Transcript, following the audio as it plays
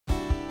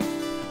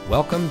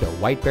Welcome to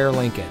White Bear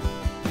Lincoln,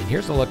 and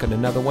here's a look at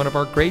another one of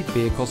our great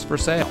vehicles for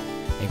sale.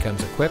 It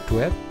comes equipped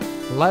with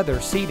leather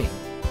seating,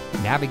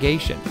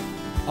 navigation,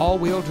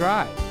 all-wheel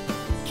drive,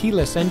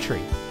 keyless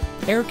entry,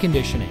 air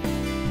conditioning,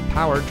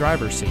 power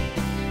driver's seat,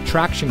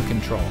 traction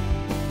control,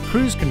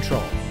 cruise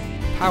control,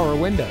 power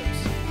windows,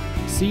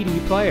 CD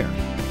player,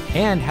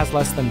 and has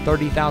less than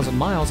 30,000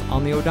 miles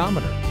on the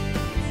odometer.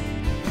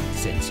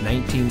 Since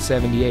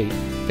 1978,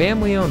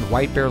 family-owned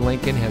White Bear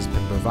Lincoln has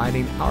been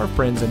providing our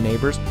friends and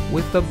neighbors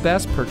with the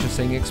best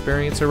purchasing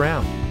experience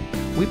around.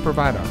 We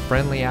provide a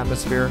friendly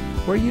atmosphere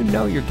where you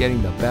know you're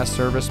getting the best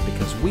service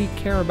because we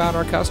care about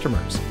our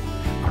customers.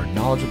 Our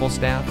knowledgeable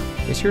staff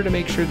is here to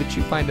make sure that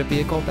you find a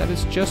vehicle that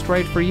is just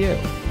right for you.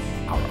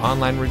 Our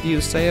online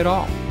reviews say it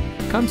all.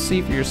 Come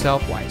see for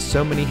yourself why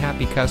so many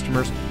happy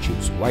customers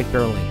choose White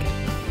Bear Lincoln.